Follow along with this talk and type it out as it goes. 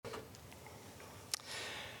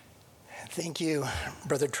Thank you,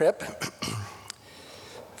 Brother Tripp.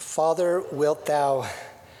 Father, wilt thou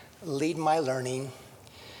lead my learning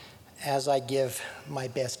as I give my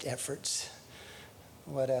best efforts?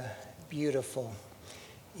 What a beautiful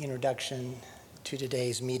introduction to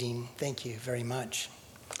today's meeting. Thank you very much.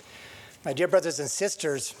 My dear brothers and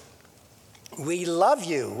sisters, we love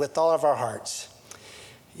you with all of our hearts.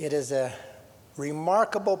 It is a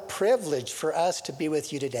remarkable privilege for us to be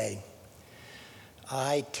with you today.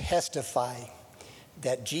 I testify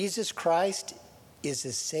that Jesus Christ is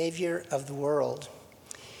the Savior of the world.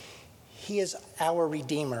 He is our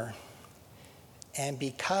Redeemer. And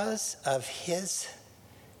because of his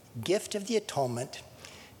gift of the atonement,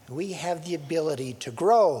 we have the ability to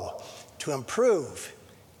grow, to improve,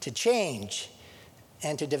 to change,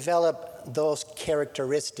 and to develop those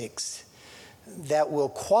characteristics that will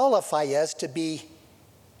qualify us to be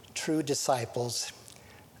true disciples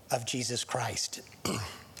of Jesus Christ.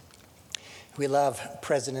 We love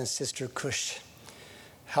President and Sister Cush.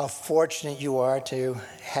 How fortunate you are to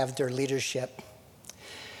have their leadership.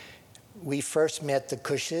 We first met the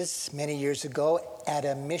Cushes many years ago at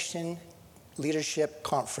a mission leadership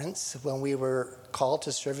conference when we were called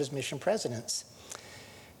to serve as mission presidents.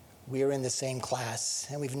 We are in the same class,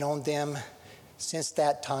 and we've known them since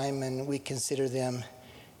that time, and we consider them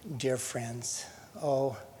dear friends.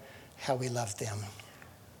 Oh, how we love them.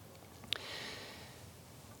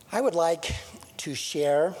 I would like to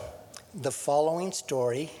share the following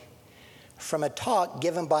story from a talk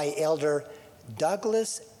given by Elder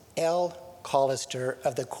Douglas L. Collister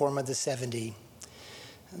of the Quorum of the 70.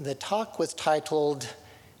 The talk was titled,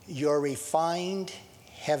 Your Refined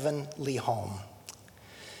Heavenly Home.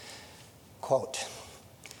 Quote,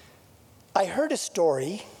 I heard a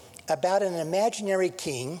story about an imaginary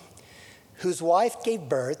king whose wife gave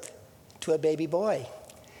birth to a baby boy.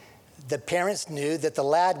 The parents knew that the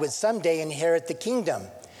lad would someday inherit the kingdom.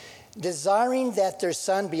 Desiring that their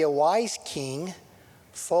son be a wise king,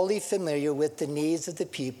 fully familiar with the needs of the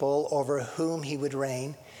people over whom he would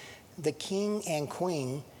reign, the king and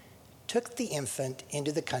queen took the infant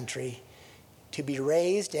into the country to be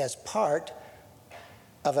raised as part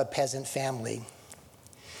of a peasant family.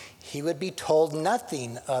 He would be told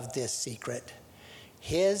nothing of this secret,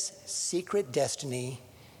 his secret destiny,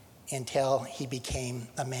 until he became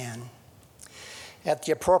a man. At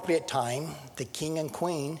the appropriate time, the king and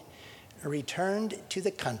queen returned to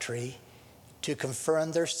the country to confer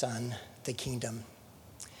on their son the kingdom.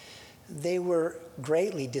 They were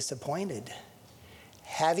greatly disappointed.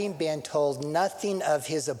 Having been told nothing of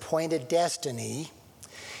his appointed destiny,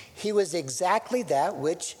 he was exactly that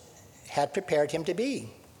which had prepared him to be.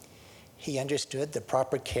 He understood the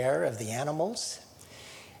proper care of the animals,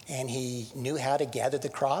 and he knew how to gather the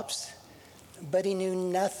crops, but he knew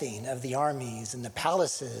nothing of the armies and the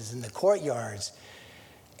palaces and the courtyards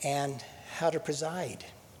and how to preside.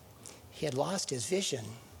 He had lost his vision.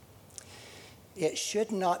 It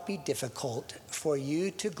should not be difficult for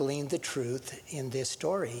you to glean the truth in this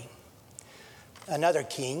story. Another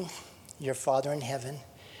king, your Father in heaven,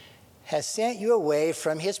 has sent you away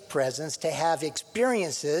from his presence to have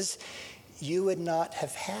experiences you would not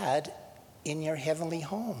have had in your heavenly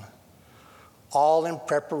home, all in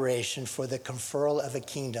preparation for the conferral of a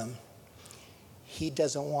kingdom. He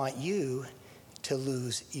doesn't want you to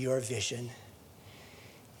lose your vision.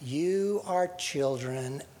 You are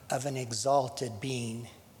children of an exalted being.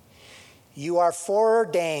 You are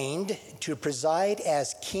foreordained to preside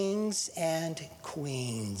as kings and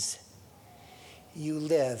queens. You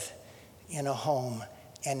live in a home,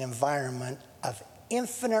 an environment of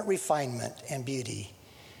infinite refinement and beauty,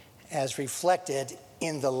 as reflected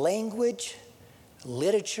in the language,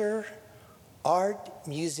 literature, art,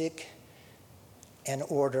 music, and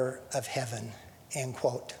order of heaven, end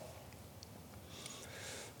quote.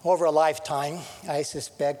 Over a lifetime, I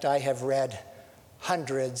suspect I have read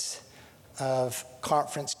hundreds of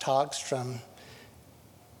conference talks from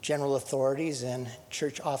general authorities and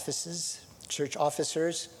church officers.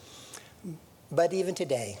 But even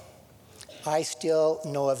today, I still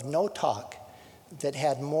know of no talk that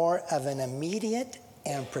had more of an immediate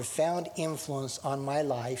and profound influence on my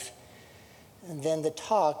life than the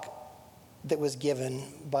talk that was given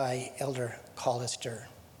by Elder Collister.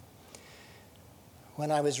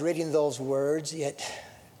 When I was reading those words, it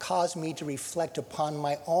caused me to reflect upon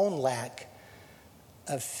my own lack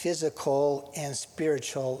of physical and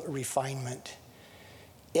spiritual refinement.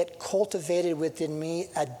 It cultivated within me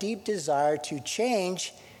a deep desire to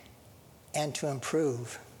change and to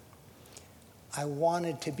improve. I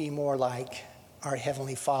wanted to be more like our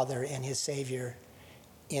Heavenly Father and his Savior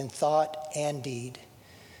in thought and deed,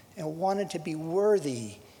 and wanted to be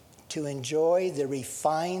worthy to enjoy the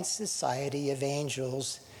refined society of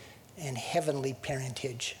angels and heavenly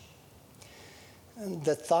parentage.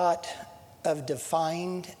 The thought of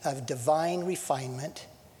divine refinement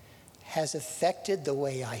has affected the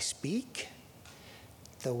way I speak,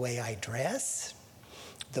 the way I dress,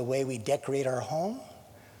 the way we decorate our home,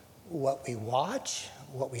 what we watch,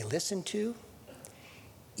 what we listen to,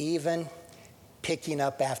 even picking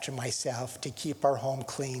up after myself to keep our home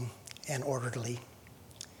clean and orderly.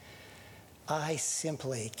 I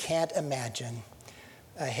simply can't imagine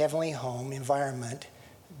a heavenly home environment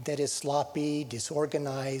that is sloppy,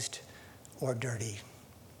 disorganized, or dirty.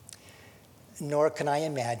 Nor can I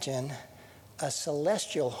imagine a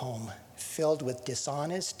celestial home filled with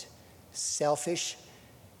dishonest, selfish,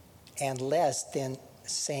 and less than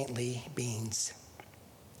saintly beings.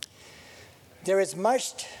 There is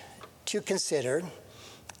much to consider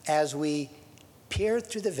as we peer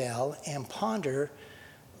through the veil and ponder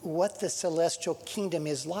what the celestial kingdom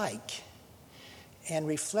is like, and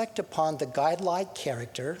reflect upon the godlike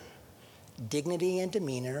character, dignity, and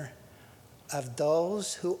demeanor of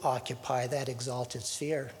those who occupy that exalted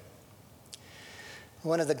sphere.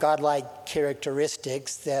 One of the godlike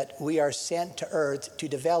characteristics that we are sent to earth to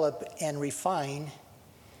develop and refine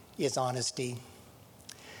is honesty.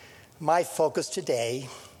 My focus today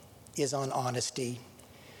is on honesty,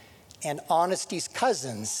 and honesty's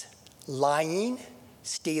cousins, lying,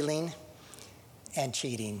 stealing, and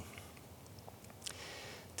cheating.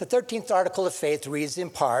 The 13th article of faith reads in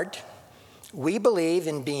part, "We believe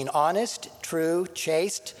in being honest, true,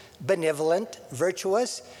 chaste, benevolent,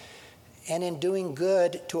 virtuous, and in doing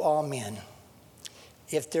good to all men.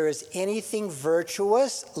 If there is anything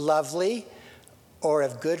virtuous, lovely, or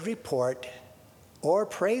of good report, or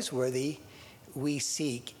praiseworthy, we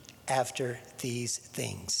seek after these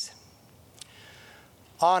things."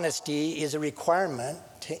 Honesty is a requirement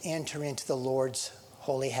to enter into the Lord's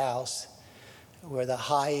holy house, where the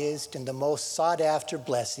highest and the most sought-after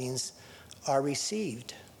blessings are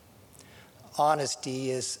received.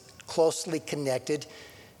 Honesty is closely connected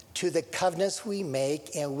to the covenants we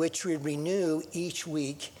make and which we renew each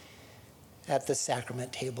week at the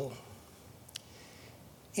sacrament table.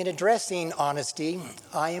 In addressing honesty,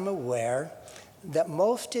 I am aware that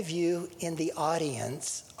most of you in the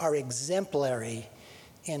audience are exemplary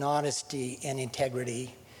in honesty and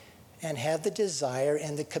integrity and have the desire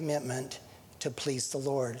and the commitment to please the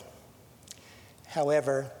Lord.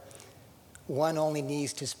 However, one only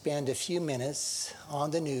needs to spend a few minutes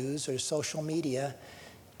on the news or social media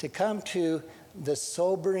to come to the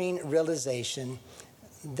sobering realization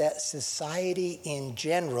that society in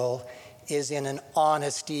general is in an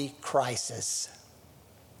honesty crisis.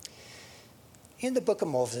 In the book of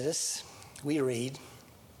Moses, we read,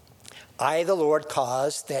 "I, the Lord,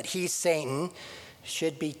 caused that he, Satan,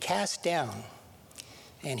 should be cast down,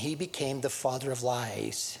 and he became the father of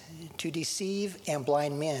lies, to deceive and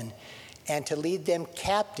blind men, and to lead them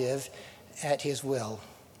captive at his will,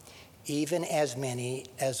 even as many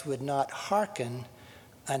as would not hearken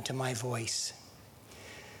unto my voice."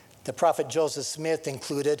 The prophet Joseph Smith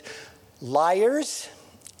included liars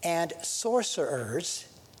and sorcerers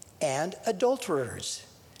and adulterers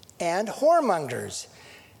and whoremongers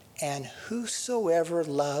and whosoever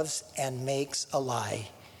loves and makes a lie,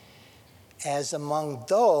 as among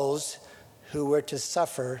those who were to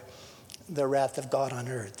suffer the wrath of God on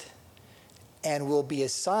earth, and will be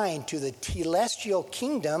assigned to the celestial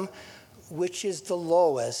kingdom, which is the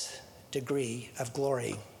lowest degree of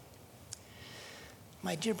glory.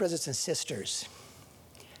 My dear brothers and sisters,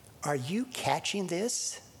 are you catching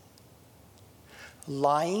this?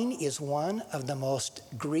 Lying is one of the most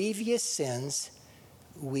grievous sins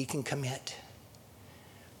we can commit.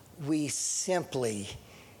 We simply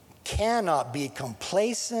cannot be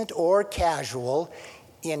complacent or casual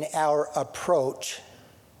in our approach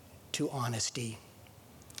to honesty.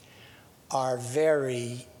 Our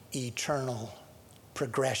very eternal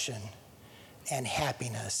progression and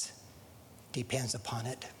happiness depends upon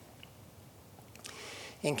it.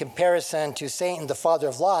 In comparison to Satan, the father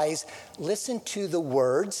of lies, listen to the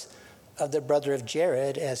words of the brother of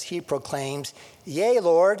Jared as he proclaims, "Yea,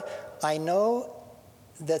 Lord, I know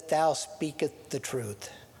that thou speakest the truth,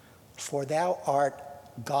 for thou art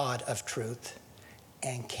God of truth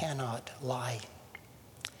and cannot lie."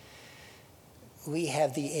 We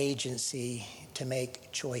have the agency to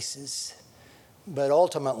make choices, but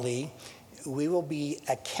ultimately we will be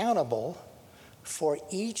accountable for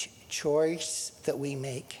each choice that we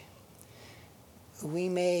make. We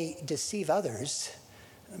may deceive others,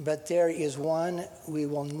 but there is one we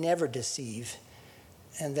will never deceive,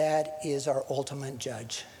 and that is our ultimate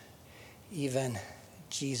judge, even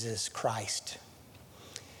Jesus Christ.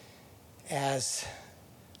 As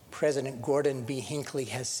President Gordon B. Hinckley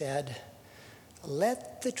has said,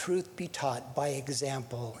 let the truth be taught by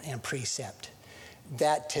example and precept,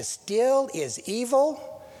 that to steal is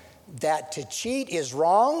evil, that to cheat is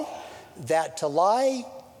wrong, that to lie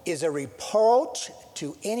is a reproach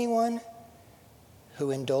to anyone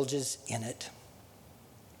who indulges in it.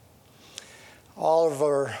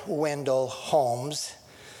 Oliver Wendell Holmes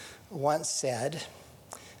once said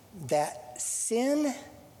that sin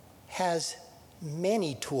has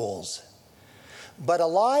many tools, but a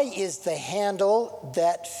lie is the handle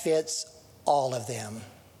that fits all of them.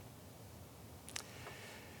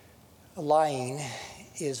 Lying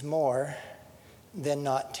is more than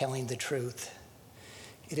not telling the truth.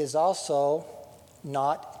 It is also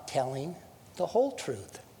not telling the whole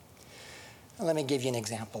truth. Let me give you an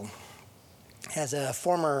example. As a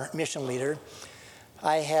former mission leader,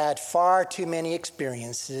 I had far too many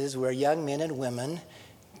experiences where young men and women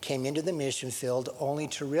came into the mission field only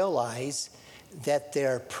to realize that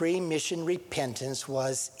their pre-mission repentance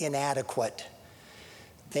was inadequate.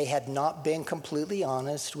 They had not been completely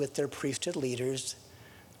honest with their priesthood leaders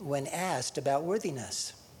when asked about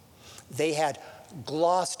worthiness. They had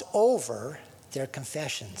glossed over their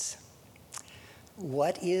confessions.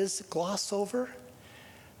 What is gloss over?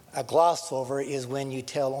 A gloss over is when you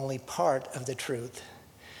tell only part of the truth,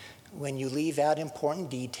 when you leave out important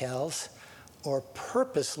details or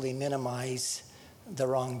purposely minimize the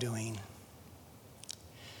wrongdoing.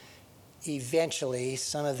 Eventually,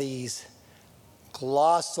 some of these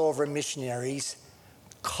gloss over missionaries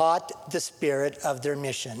caught the spirit of their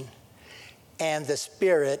mission, and the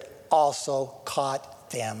spirit also caught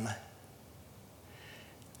them.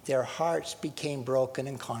 Their hearts became broken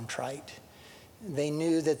and contrite. They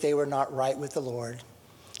knew that they were not right with the Lord,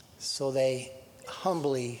 so they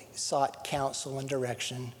humbly sought counsel and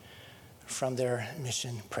direction from their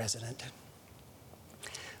mission president.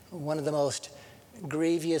 One of the most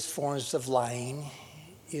grievous forms of lying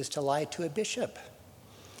is to lie to a bishop,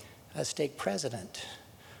 a stake president,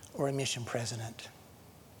 or a mission president.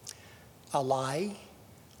 A lie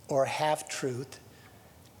or half-truth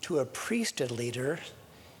to a priesthood leader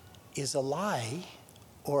is a lie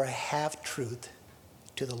or a half-truth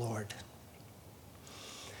to the Lord.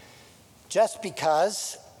 Just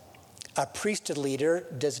because a priesthood leader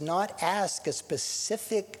does not ask a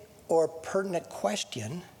specific or pertinent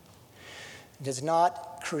question does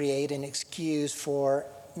not create an excuse for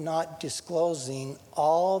not disclosing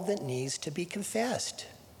all that needs to be confessed.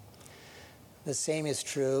 The same is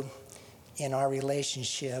true in our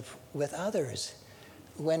relationship with others.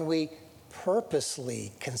 When we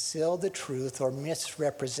purposely conceal the truth or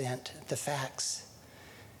misrepresent the facts,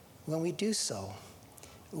 when we do so,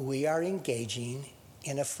 we are engaging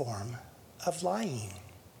in a form of lying.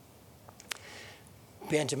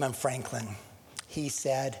 Benjamin Franklin, he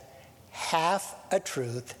said, half a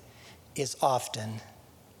truth is often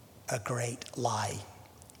a great lie.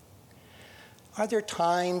 Are there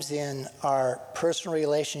times in our personal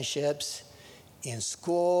relationships, in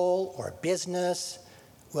school or business,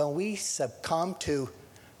 when we succumb to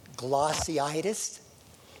glossyitis?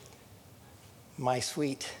 My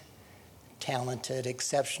sweet, talented,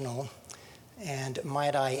 exceptional, and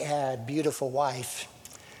might I add, beautiful wife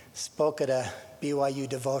spoke at a BYU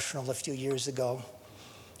devotional a few years ago.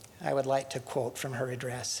 I would like to quote from her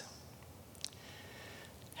address.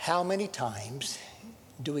 How many times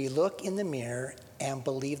do we look in the mirror and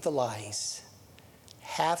believe the lies,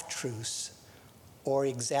 half-truths, or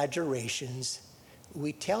exaggerations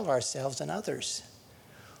we tell ourselves and others?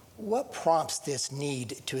 What prompts this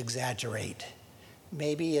need to exaggerate?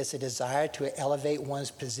 Maybe it's a desire to elevate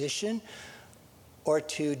one's position or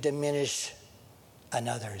to diminish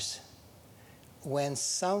another's. When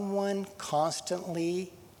someone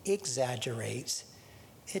constantly exaggerates,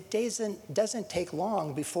 it doesn't take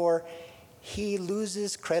long before he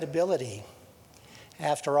loses credibility.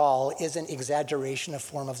 After all, isn't exaggeration a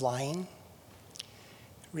form of lying?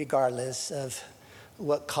 Regardless of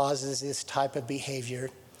what causes this type of behavior,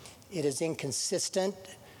 it is inconsistent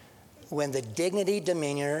when the dignity,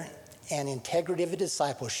 demeanor, and integrity of a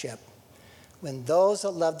discipleship, when those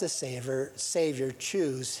that love the Savior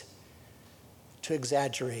choose to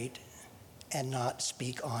exaggerate and not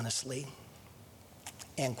speak honestly.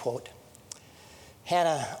 End quote.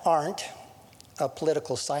 Hannah Arendt, a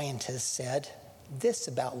political scientist, said this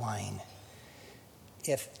about lying: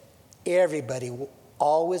 if everybody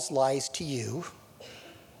always lies to you,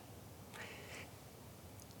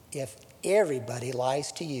 if everybody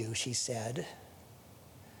lies to you, she said,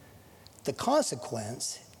 the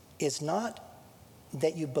consequence is not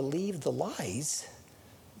that you believe the lies,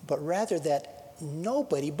 but rather that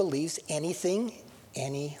nobody believes anything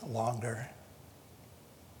any longer.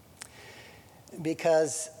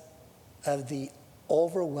 Because of the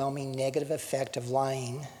overwhelming negative effect of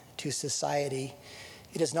lying to society,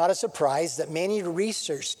 it is not a surprise that many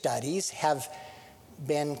research studies have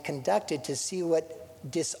been conducted to see what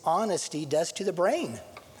dishonesty does to the brain.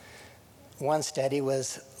 One study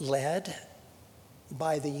was led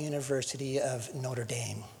by the University of Notre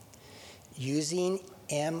Dame. Using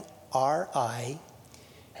MRI,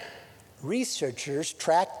 researchers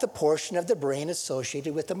tracked the portion of the brain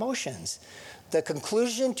associated with emotions. The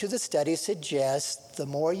conclusion to the study suggests the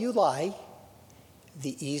more you lie,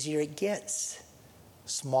 the easier it gets.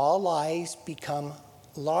 Small lies become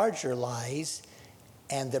larger lies,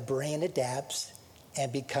 and the brain adapts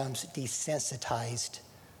and becomes desensitized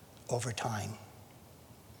over time.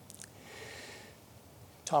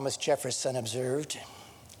 Thomas Jefferson observed,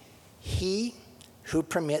 "He who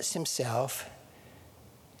permits himself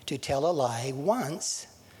to tell a lie once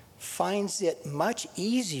finds it much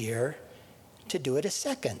easier to do it a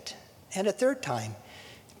second and a third time,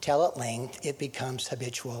 till at length it becomes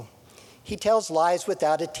habitual. He tells lies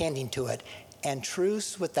without attending to it, and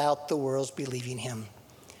truths without the world's believing him.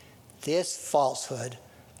 This falsehood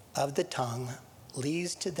of the tongue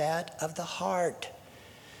leads to that of the heart,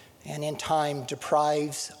 and in time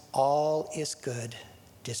deprives all its good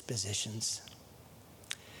dispositions."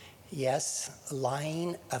 Yes,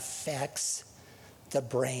 lying affects the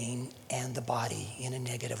brain and the body in a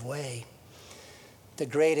negative way. The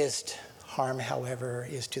greatest harm, however,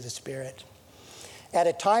 is to the spirit. At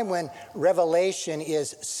a time when revelation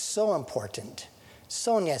is so important,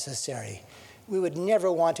 so necessary, we would never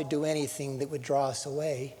want to do anything that would draw us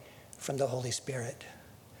away from the Holy Spirit.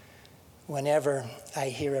 Whenever I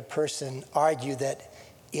hear a person argue that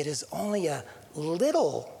it is only a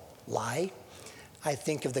little lie, I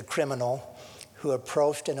think of the criminal who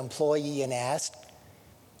approached an employee and asked,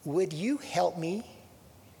 "Would you help me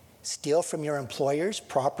steal from your employer's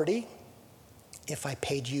property if I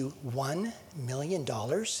paid you $1 million?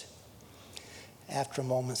 After a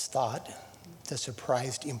moment's thought, the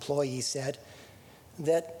surprised employee said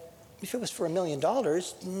that if it was for $1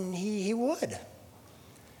 million, he would.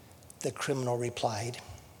 The criminal replied,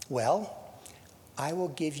 "Well, I will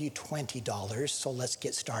give you $20, so let's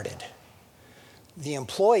get started." The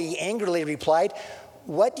employee angrily replied,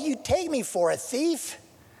 "What do you take me for, a thief?"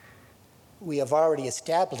 "We have already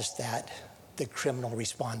established that," the criminal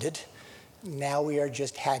responded. "Now we are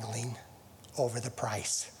just haggling over the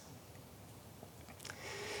price."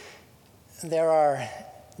 There are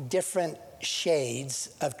different shades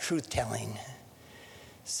of truth-telling,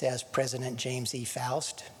 says President James E.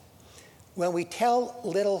 Faust. When we tell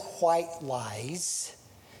little white lies,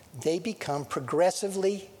 they become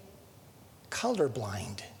progressively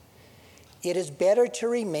colorblind. It is better to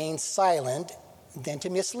remain silent than to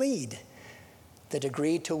mislead. The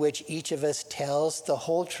degree to which each of us tells the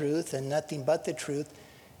whole truth and nothing but the truth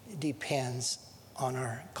depends on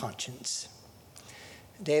our conscience.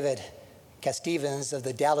 David Castevens of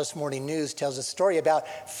the Dallas Morning News tells a story about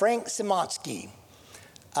Frank Szymanski,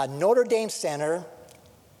 a Notre Dame center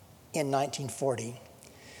in 1940,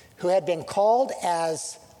 who had been called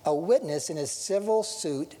as a witness in a civil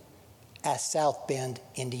suit at South Bend,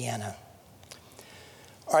 Indiana.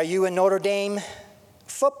 "Are you a Notre Dame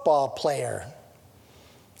football player?"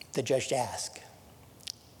 the judge asked.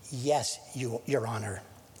 "Yes, Your Honor."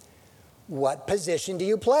 "What position do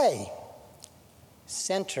you play?"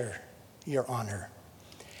 "Center, Your Honor."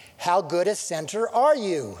 "How good a center are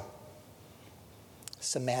you?"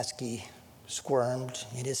 Szymanski squirmed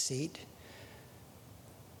in his seat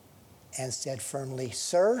and said firmly,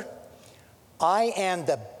 "Sir, I am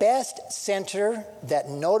the best center that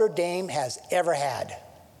Notre Dame has ever had."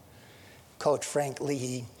 Coach Frank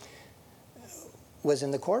Leahy was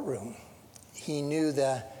in the courtroom. He knew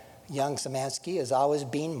the young Szymanski as always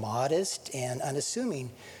being modest and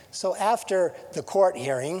unassuming. So after the court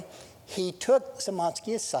hearing, he took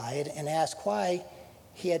Szymanski aside and asked why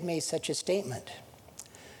he had made such a statement.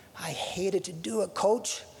 "I hated to do it,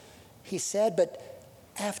 Coach," he said, "but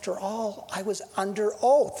after all, I was under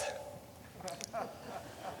oath."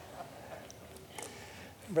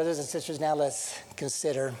 Brothers and sisters, now let's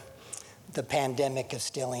consider the pandemic of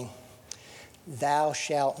stealing. "Thou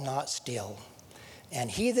shalt not steal,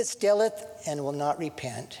 and he that stealeth and will not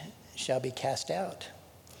repent shall be cast out."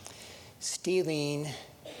 Stealing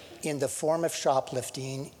in the form of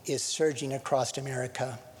shoplifting is surging across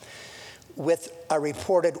America, with a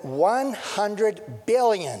reported $100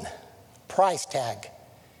 billion price tag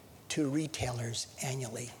to retailers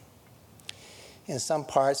annually. In some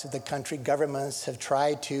parts of the country, governments have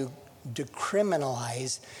tried to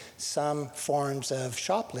decriminalize some forms of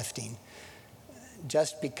shoplifting.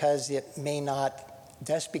 Just because it may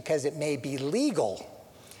be legal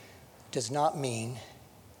does not mean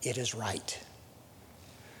it is right.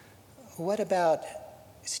 What about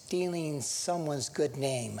stealing someone's good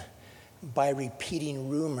name by repeating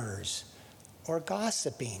rumors or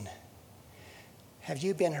gossiping? Have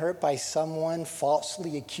you been hurt by someone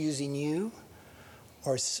falsely accusing you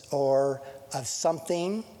or of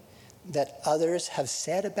something that others have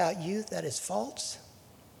said about you that is false?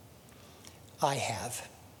 I have,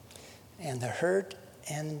 and the hurt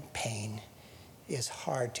and pain is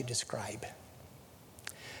hard to describe.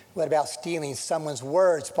 What about stealing someone's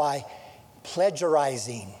words by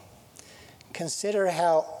plagiarizing? Consider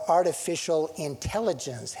how artificial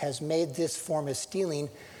intelligence has made this form of stealing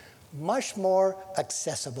much more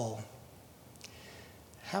accessible.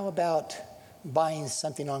 How about buying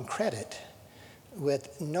something on credit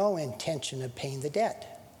with no intention of paying the debt?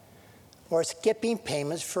 Or skipping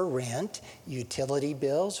payments for rent, utility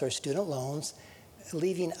bills, or student loans,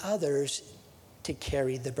 leaving others to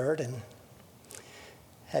carry the burden?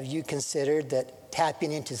 Have you considered that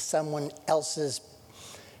tapping into someone else's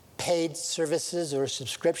paid services or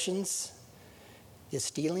subscriptions is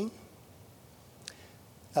stealing?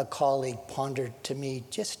 A colleague pondered to me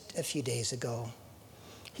just a few days ago.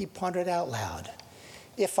 He pondered out loud,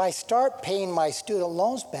 if I start paying my student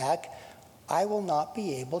loans back, I will not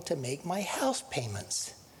be able to make my house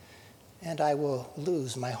payments, and I will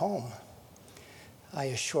lose my home. I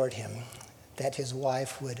assured him that his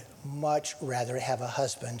wife would much rather have a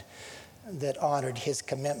husband that honored his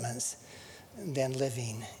commitments than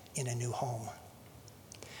living in a new home.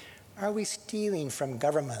 Are we stealing from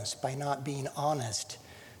governments by not being honest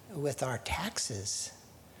with our taxes?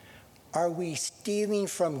 Are we stealing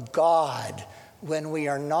from God when we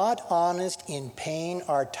are not honest in paying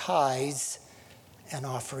our tithes and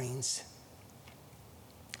offerings?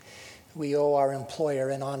 We owe our employer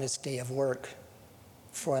an honest day of work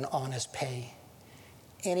for an honest pay.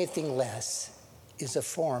 Anything less is a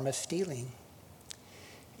form of stealing.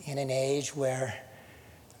 In an age where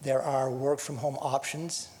there are work-from-home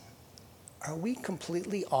options, are we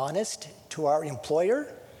completely honest to our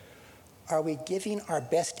employer? Are we giving our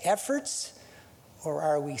best efforts, or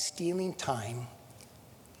are we stealing time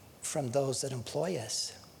from those that employ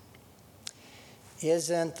us?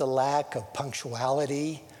 Isn't the lack of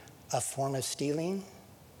punctuality a form of stealing?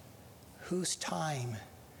 Whose time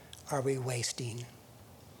are we wasting?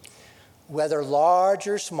 Whether large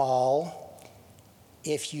or small,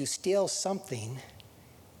 if you steal something,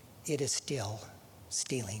 it is still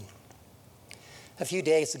stealing. A few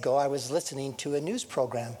days ago, I was listening to a news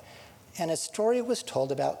program, and a story was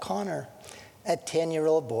told about Connor, a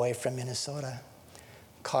 10-year-old boy from Minnesota.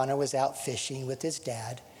 Connor was out fishing with his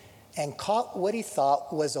dad and caught what he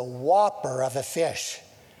thought was a whopper of a fish.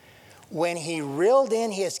 When he reeled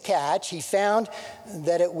in his catch, he found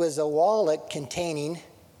that it was a wallet containing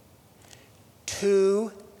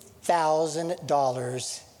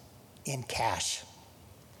 $2,000 in cash.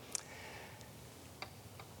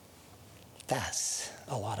 That's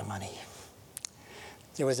a lot of money.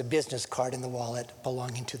 There was a business card in the wallet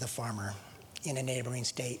belonging to the farmer in a neighboring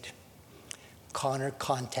state. Connor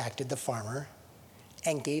contacted the farmer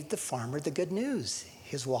and gave the farmer the good news.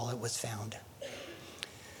 His wallet was found.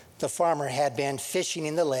 The farmer had been fishing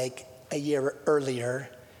in the lake a year earlier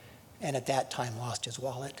and at that time lost his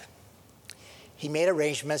wallet. He made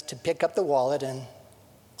arrangements to pick up the wallet and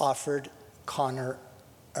offered Connor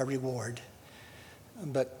a reward,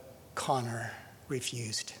 but Connor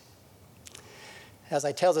refused. As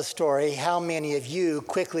I tell the story, how many of you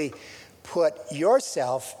quickly put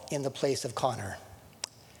yourself in the place of Connor?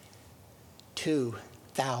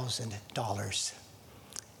 $2,000.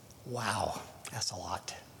 Wow, that's a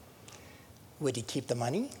lot. Would you keep the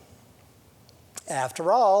money?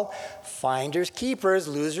 After all, finders keepers,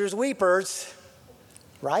 losers weepers,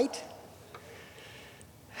 right?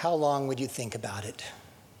 How long would you think about it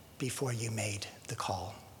before you made the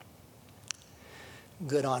call?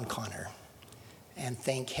 Good on Connor, and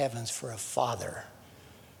thank heavens for a father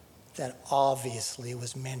that obviously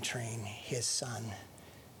was mentoring his son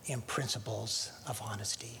in principles of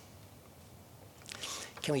honesty.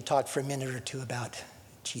 Can we talk for a minute or two about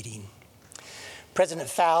cheating? President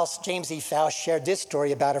Faust, James E. Faust, shared this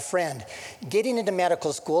story about a friend. Getting into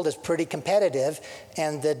medical school is pretty competitive,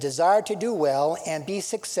 and the desire to do well and be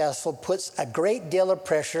successful puts a great deal of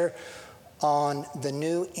pressure on the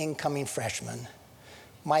new incoming freshman.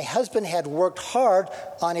 My husband had worked hard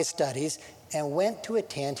on his studies and went to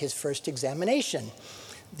attend his first examination.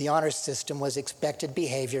 The honor system was expected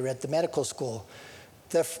behavior at the medical school.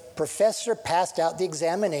 The professor passed out the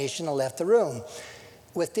examination and left the room.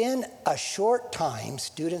 Within a short time,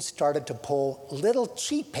 students started to pull little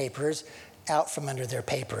cheat papers out from under their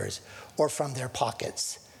papers or from their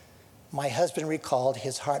pockets. My husband recalled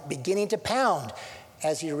his heart beginning to pound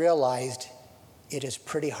as he realized it is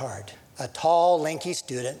pretty hard. A tall, lanky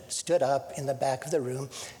student stood up in the back of the room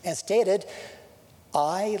and stated,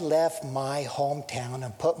 "I left my hometown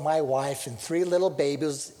and put my wife and 3 little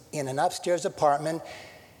babies in an upstairs apartment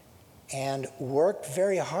and worked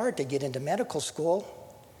very hard to get into medical school.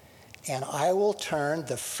 And I will turn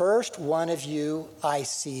the first one of you I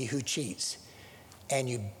see who cheats. And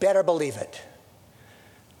you better believe it."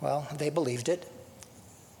 Well, they believed it.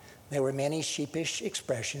 There were many sheepish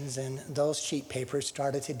expressions, and those cheat papers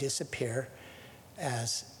started to disappear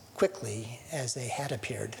as quickly as they had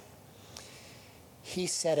appeared. He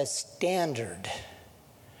set a standard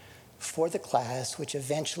for the class, which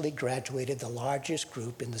eventually graduated the largest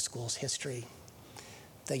group in the school's history.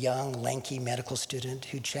 The young, lanky medical student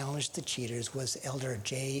who challenged the cheaters was Elder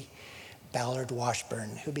J. Ballard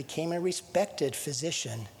Washburn, who became a respected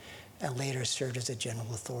physician and later served as a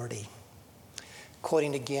general authority.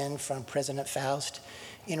 Quoting again from President Faust,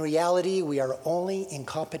 "In reality, we are only in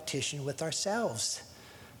competition with ourselves.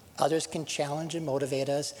 Others can challenge and motivate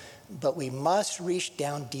us, but we must reach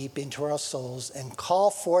down deep into our souls and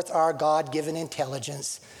call forth our God-given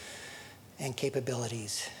intelligence and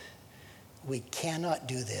capabilities. We cannot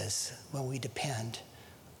do this when we depend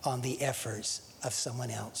on the efforts of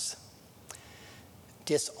someone else."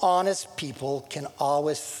 Dishonest people can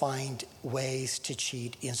always find ways to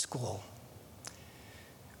cheat in school.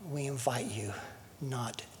 We invite you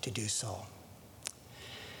not to do so.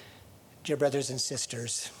 Dear brothers and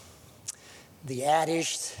sisters, the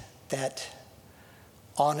adage that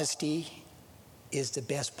honesty is the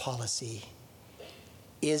best policy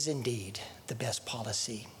is indeed the best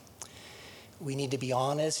policy. We need to be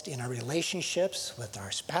honest in our relationships with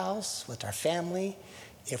our spouse, with our family.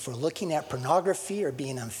 If we're looking at pornography or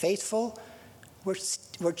being unfaithful,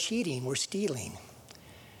 we're cheating, we're stealing.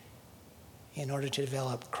 In order to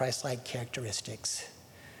develop Christ-like characteristics,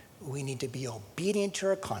 we need to be obedient to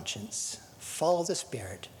our conscience, follow the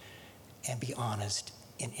Spirit, and be honest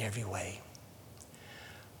in every way.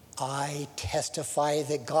 I testify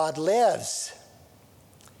that God lives.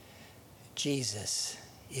 Jesus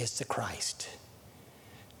is the Christ.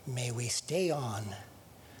 May we stay on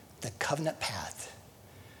the covenant path,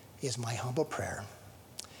 is my humble prayer.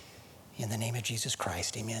 In the name of Jesus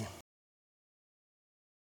Christ, amen.